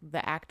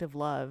the act of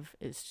love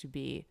is to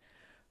be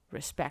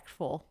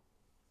respectful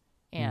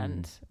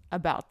and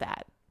about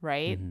that,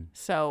 right?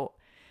 So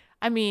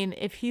I mean,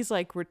 if he's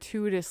like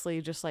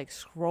gratuitously just like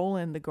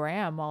scrolling the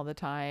gram all the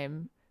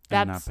time,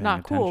 that's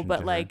not cool.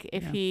 But like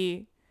if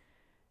he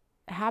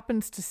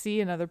happens to see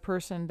another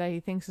person that he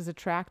thinks is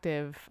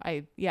attractive,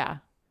 I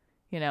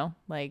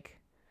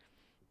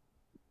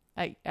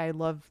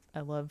love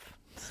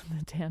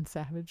the Dan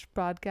Savage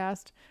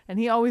podcast, and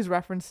he always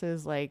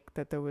references like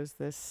that there was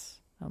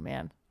this, oh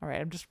man, all right,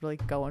 I'm just really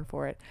going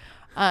for it.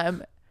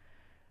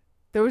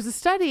 There was a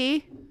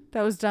study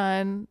that was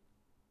done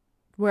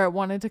where it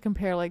wanted to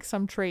compare like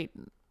some trait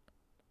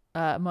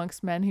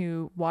amongst men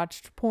who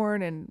watched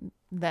porn and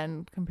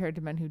then compared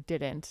to men who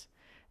didn't.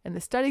 And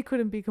the study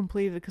couldn't be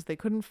completed because they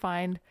couldn't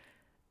find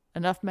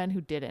enough men who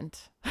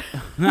didn't.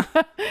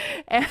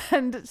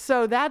 And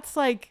so that's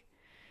like,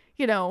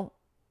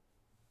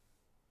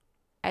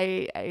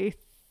 I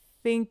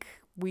think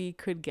we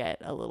could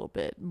get a little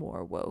bit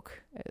more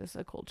woke as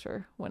a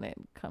culture when it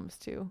comes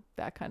to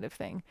that kind of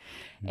thing.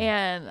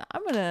 And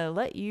I'm going to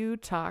let you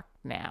talk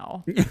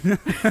now.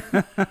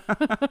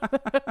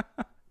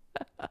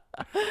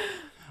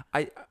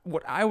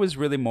 What I was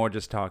really more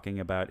just talking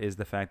about is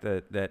the fact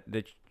that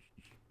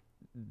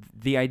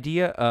the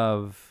idea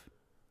of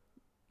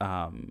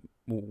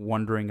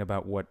wondering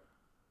about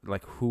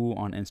who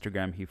on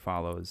Instagram he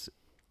follows,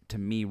 to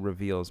me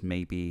reveals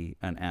maybe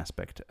an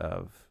aspect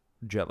of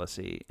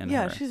jealousy in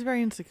her. She's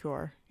very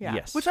insecure. Yeah.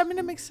 Yes. Which, I mean,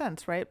 it makes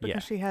sense, right? Because Yeah.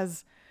 she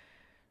has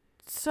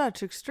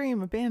such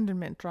extreme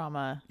abandonment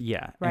drama.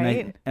 Yeah.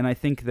 Right? And I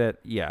think that,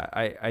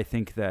 I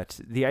think that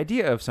the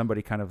idea of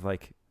somebody kind of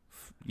like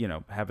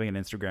having an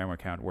Instagram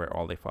account where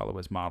all they follow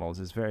is models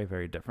is very,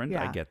 very different.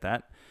 I Yeah. get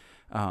that.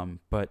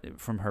 But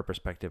from her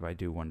perspective, I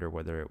do wonder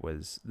whether it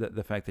was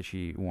the fact that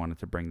she wanted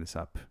to bring this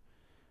up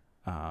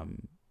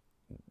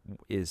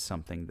is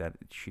something that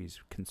she's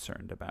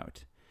concerned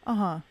about.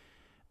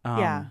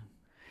 Yeah.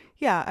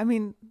 Yeah. I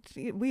mean,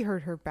 we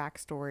heard her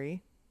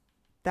backstory.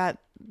 That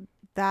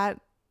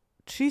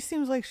she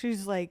seems like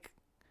she's like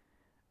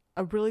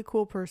a really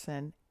cool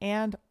person.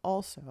 And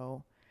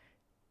also,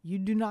 you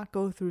do not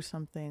go through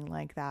something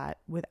like that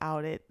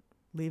without it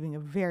leaving a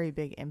very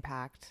big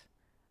impact.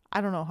 I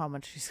don't know how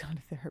much she's gone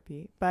to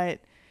therapy, but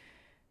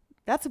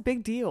that's a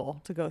big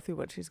deal to go through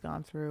what she's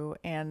gone through.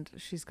 And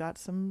she's got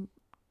some,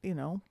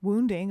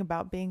 wounding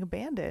about being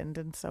abandoned.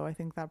 And so I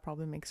think that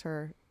probably makes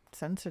her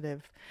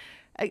sensitive.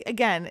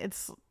 Again,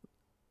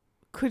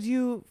 could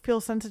you feel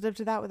sensitive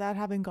to that without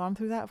having gone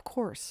through that? Of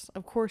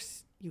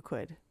course you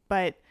could.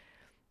 But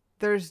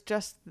there's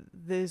just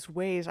these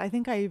ways. I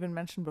think I even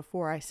mentioned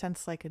before, I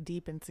sense like a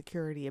deep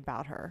insecurity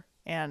about her.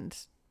 And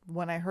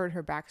when I heard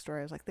her backstory,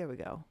 I was like, there we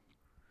go.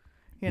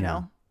 You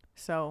know?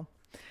 So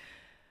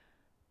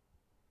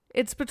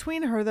it's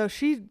between her, though.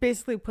 She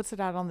basically puts it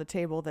out on the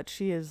table that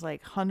she is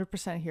like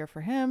 100% here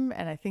for him.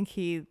 And I think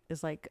he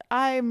is like,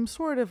 I'm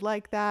sort of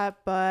like that,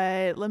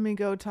 but let me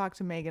go talk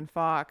to Megan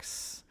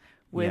Fox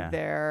with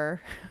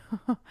their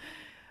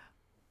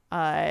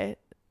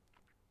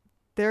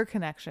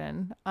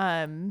connection.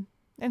 And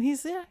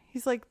he's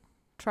like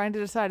trying to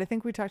decide. I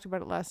think we talked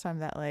about it last time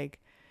that like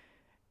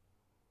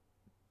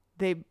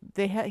he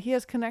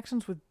has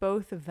connections with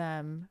both of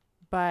them,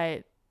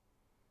 but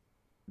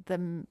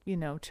the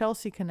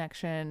Chelsea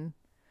connection,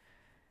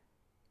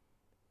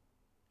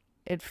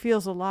 it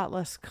feels a lot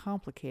less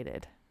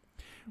complicated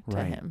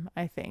to him,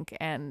 I think,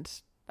 and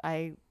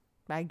I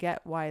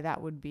get why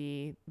that would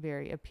be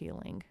very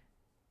appealing,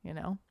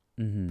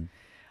 Mm-hmm.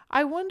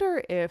 I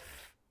wonder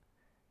if,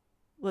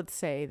 let's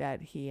say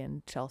that he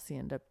and Chelsea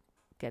end up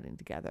getting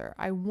together,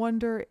 I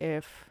wonder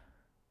if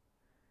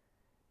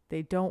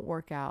they don't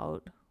work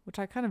out, which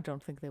I kind of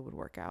don't think they would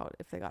work out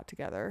if they got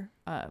together.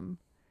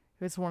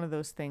 It's one of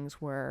those things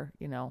where,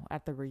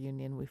 at the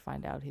reunion, we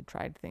find out he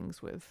tried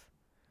things with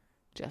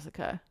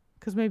Jessica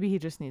because maybe he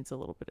just needs a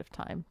little bit of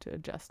time to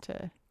adjust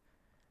to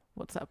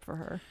what's up for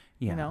her.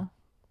 Yeah.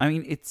 I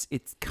mean,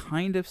 it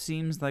kind of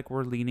seems like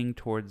we're leaning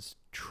towards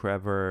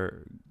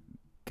Trevor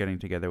getting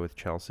together with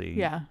Chelsea.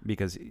 Yeah.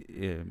 Because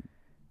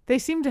they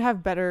seem to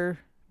have better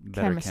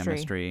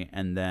chemistry.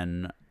 And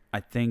then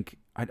I think,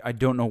 I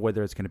don't know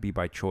whether it's going to be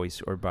by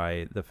choice or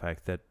by the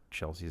fact that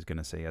Chelsea is going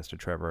to say yes to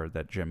Trevor,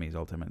 that Jimmy's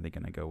ultimately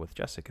going to go with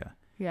Jessica.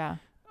 Yeah.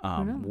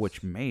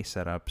 Which may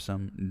set up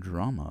some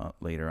drama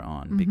later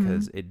on,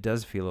 because it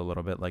does feel a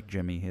little bit like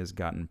Jimmy has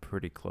gotten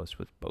pretty close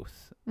with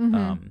both.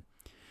 And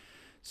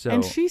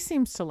she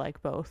seems to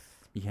like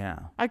both. Yeah.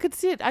 I could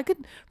see it.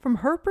 From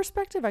her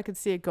perspective, I could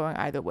see it going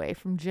either way.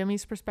 From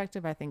Jimmy's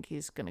perspective, I think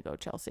he's going to go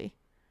Chelsea.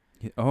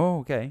 Oh,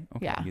 okay.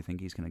 Yeah. You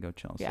think he's going to go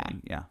Chelsea?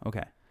 Yeah.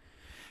 Okay.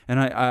 And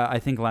I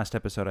think last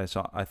episode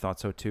I thought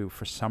so too.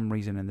 For some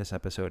reason in this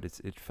episode,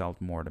 it felt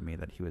more to me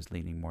that he was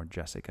leaning more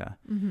Jessica.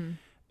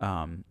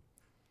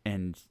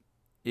 And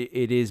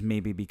it is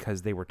maybe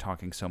because they were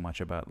talking so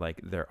much about like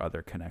their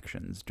other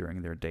connections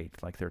during their date.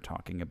 Like they're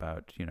talking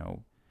about,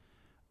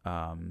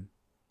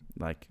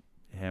 like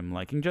him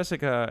liking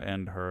Jessica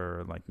and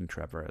her liking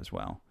Trevor as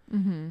well.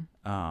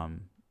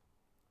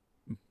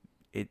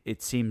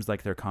 It seems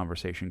like their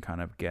conversation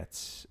kind of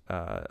gets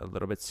a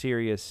little bit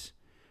serious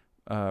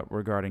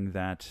regarding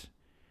that.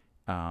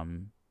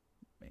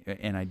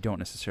 And I don't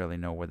necessarily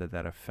know whether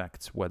that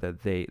affects whether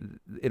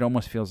it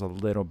almost feels a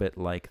little bit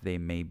like they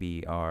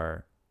maybe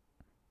are,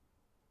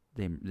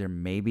 they're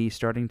maybe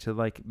starting to,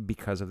 like,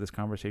 because of this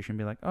conversation,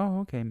 be like, oh,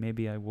 okay,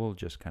 maybe I will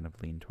just kind of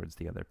lean towards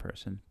the other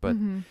person. But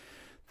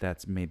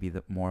that's maybe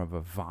more of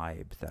a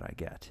vibe that I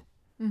get.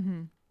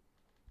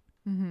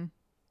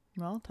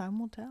 Well, time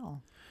will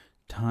tell.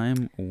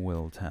 Time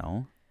will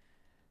tell.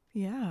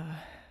 Yeah.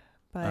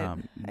 But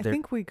I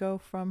think we go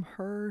from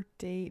her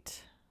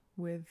date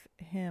with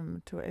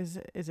him to, is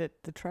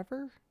it the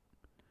Trevor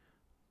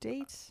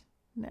date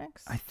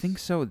next? I think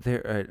so.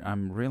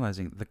 I'm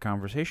realizing the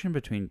conversation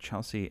between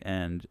Chelsea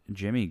and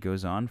Jimmy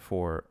goes on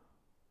for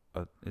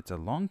it's a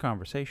long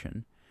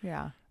conversation.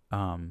 Yeah.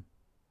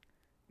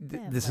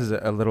 This is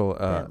a little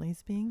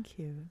Bentley's being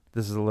cute.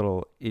 This is a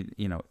little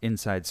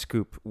inside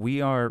scoop.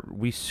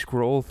 We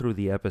scroll through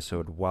the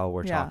episode while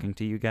we're talking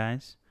to you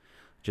guys,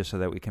 just so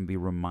that we can be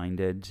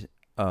reminded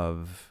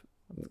of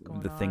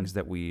the things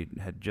that we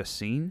had just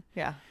seen.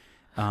 Yeah.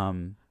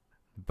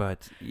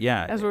 But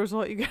yeah, as a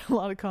result, you get a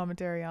lot of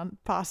commentary on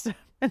pasta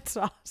and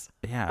sauce.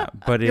 Yeah,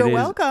 but you're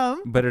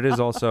welcome. But it is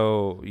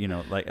also,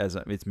 like, as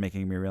it's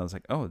making me realize,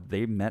 like, oh,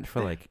 they met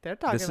for like they're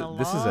talking a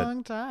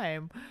long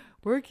time.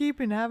 We're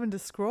having to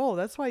scroll.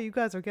 That's why you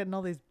guys are getting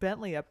all these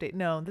Bentley updates.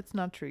 No, that's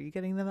not true. You're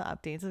getting them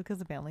updates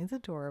because Bentley's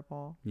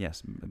adorable.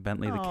 Yes,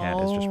 Bentley the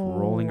cat is just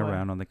rolling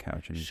around on the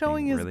couch and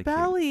showing his really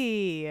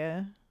belly.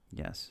 Cute.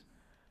 Yes.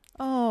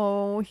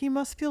 Oh, he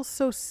must feel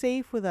so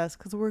safe with us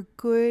because we're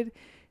good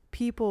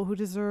people who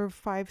deserve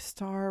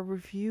 5-star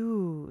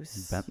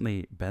reviews.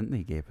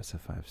 Bentley gave us a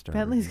 5-star.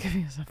 Bentley's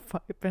review. giving us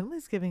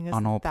Bentley's giving us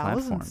On all a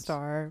platforms.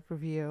 1,000-star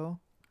review.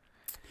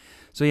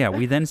 So yeah,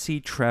 we then see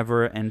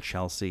Trevor and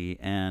Chelsea,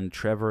 and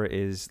Trevor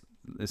is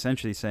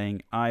essentially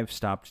saying, "I've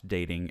stopped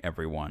dating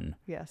everyone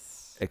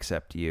Yes.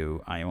 except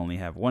you. I only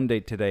have one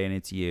date today, and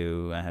it's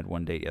you. I had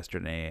one date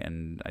yesterday,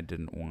 and I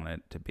didn't want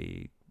it to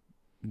be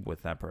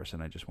with that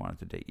person. I just wanted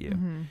to date you."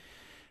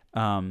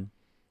 Mm-hmm.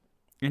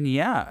 And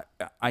yeah,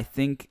 I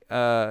think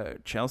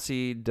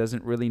Chelsea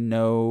doesn't really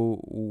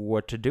know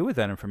what to do with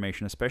that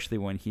information, especially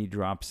when he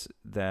drops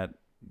that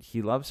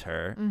he loves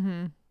her.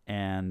 Mm-hmm.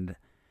 And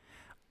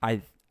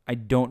I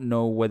don't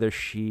know whether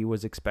she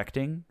was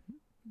expecting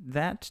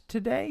that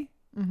today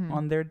Mm-hmm.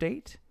 on their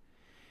date.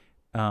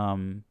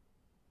 But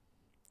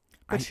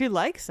she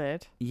likes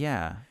it.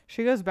 Yeah.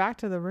 She goes back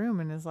to the room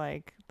and is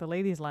like, the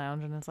ladies'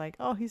 lounge, and is like,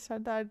 "Oh, he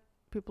said that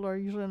people are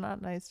usually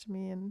not nice to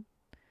me, and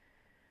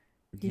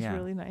he's yeah.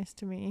 really nice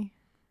to me."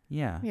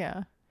 Yeah.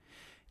 Yeah.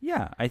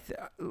 Yeah.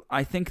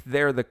 I think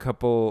they're the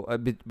couple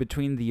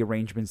between the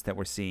arrangements that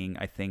we're seeing.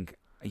 I think,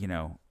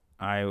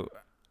 I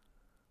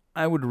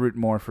would root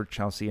more for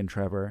Chelsea and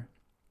Trevor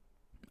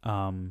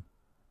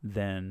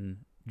than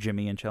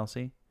Jimmy and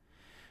Chelsea.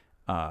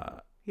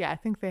 Yeah, I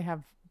think they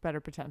have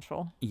better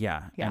potential.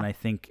 Yeah. Yeah. And I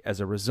think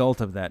as a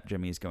result of that,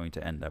 Jimmy's going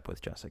to end up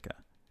with Jessica.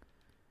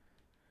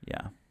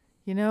 Yeah.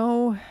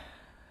 You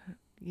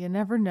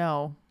never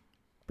know,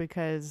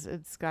 because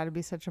it's got to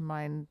be such a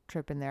mind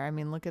trip in there. I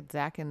mean, look at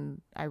Zach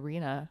and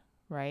Irina,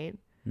 right?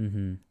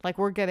 Mm-hmm. Like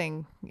we get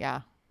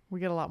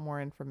a lot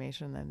more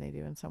information than they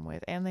do in some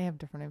ways, and they have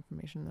different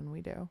information than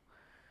we do.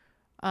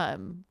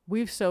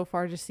 We've so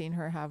far just seen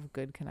her have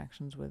good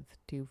connections with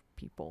 2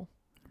 people.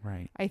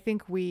 Right. I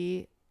think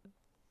we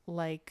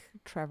like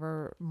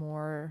Trevor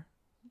more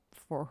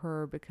for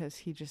her because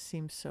he just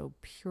seems so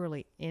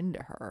purely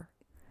into her.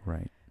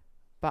 Right.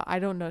 But I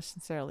don't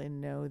necessarily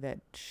know that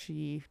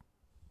she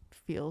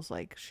feels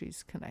like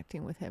she's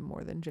connecting with him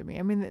more than Jimmy.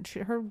 I mean, that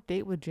her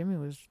date with Jimmy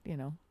was,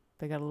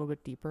 they got a little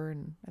bit deeper,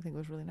 and I think it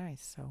was really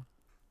nice. So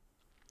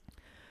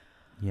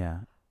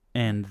Yeah.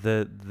 And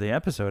the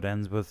episode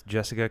ends with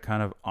Jessica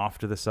kind of off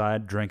to the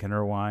side, drinking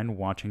her wine,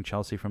 watching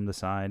Chelsea from the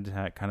side,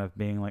 kind of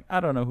being like,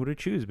 I don't know who to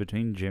choose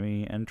between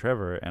Jimmy and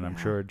Trevor. And I'm Yeah.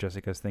 sure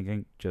Jessica's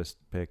thinking, just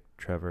pick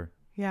Trevor.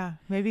 yeah,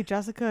 maybe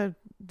Jessica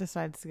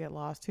decides to get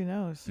lost. Who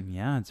knows?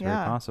 Yeah, it's very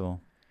Yeah.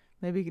 possible.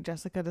 Maybe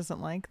Jessica doesn't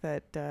like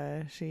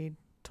that she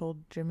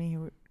told Jimmy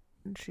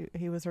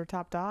he was her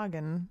top dog,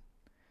 and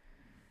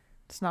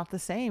it's not the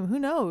same. Who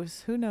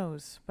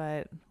knows?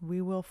 But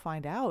we will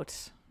find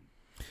out.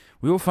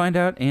 We will find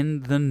out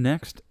in the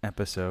next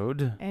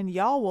episode. And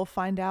y'all will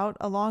find out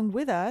along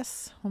with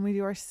us when we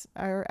do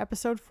our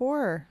episode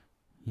 4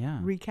 Yeah.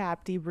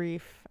 recap,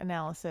 debrief,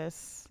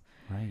 analysis.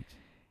 Right.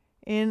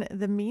 In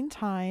the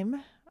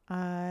meantime,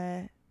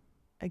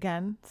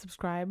 again,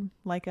 subscribe,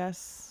 like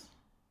us.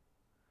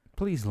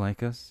 Please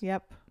like us.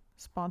 Yep.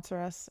 Sponsor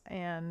us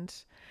and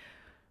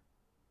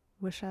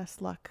wish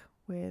us luck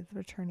with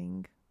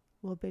returning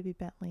little baby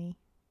Bentley.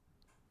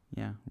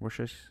 Yeah.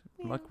 Wish us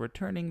luck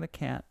returning the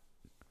cat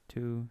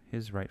to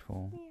his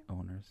rightful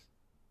owners.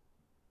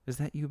 Is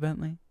that you,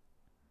 Bentley?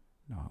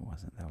 No, it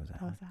wasn't. That was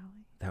Allie.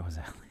 That was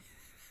Allie.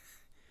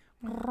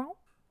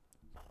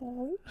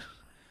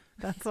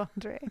 That's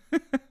Andre.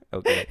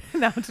 Okay.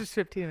 Now it's just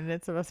 15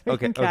 minutes of us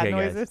making Okay, cat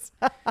guys. noises.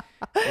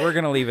 We're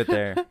going to leave it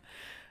there.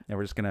 And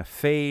we're just going to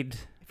fade.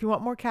 If you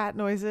want more cat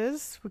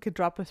noises, we could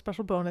drop a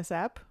special bonus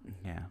app,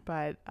 Yeah.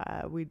 but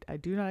I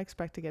do not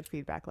expect to get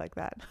feedback like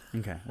that.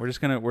 Okay. We're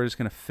just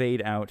gonna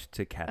fade out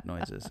to cat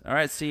noises. All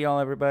right. See y'all,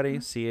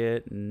 everybody. See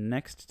you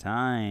next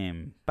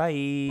time.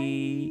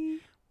 Bye.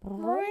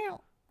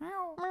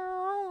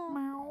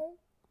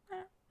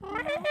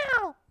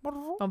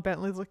 Oh,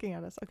 Bentley's looking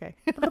at us. Okay.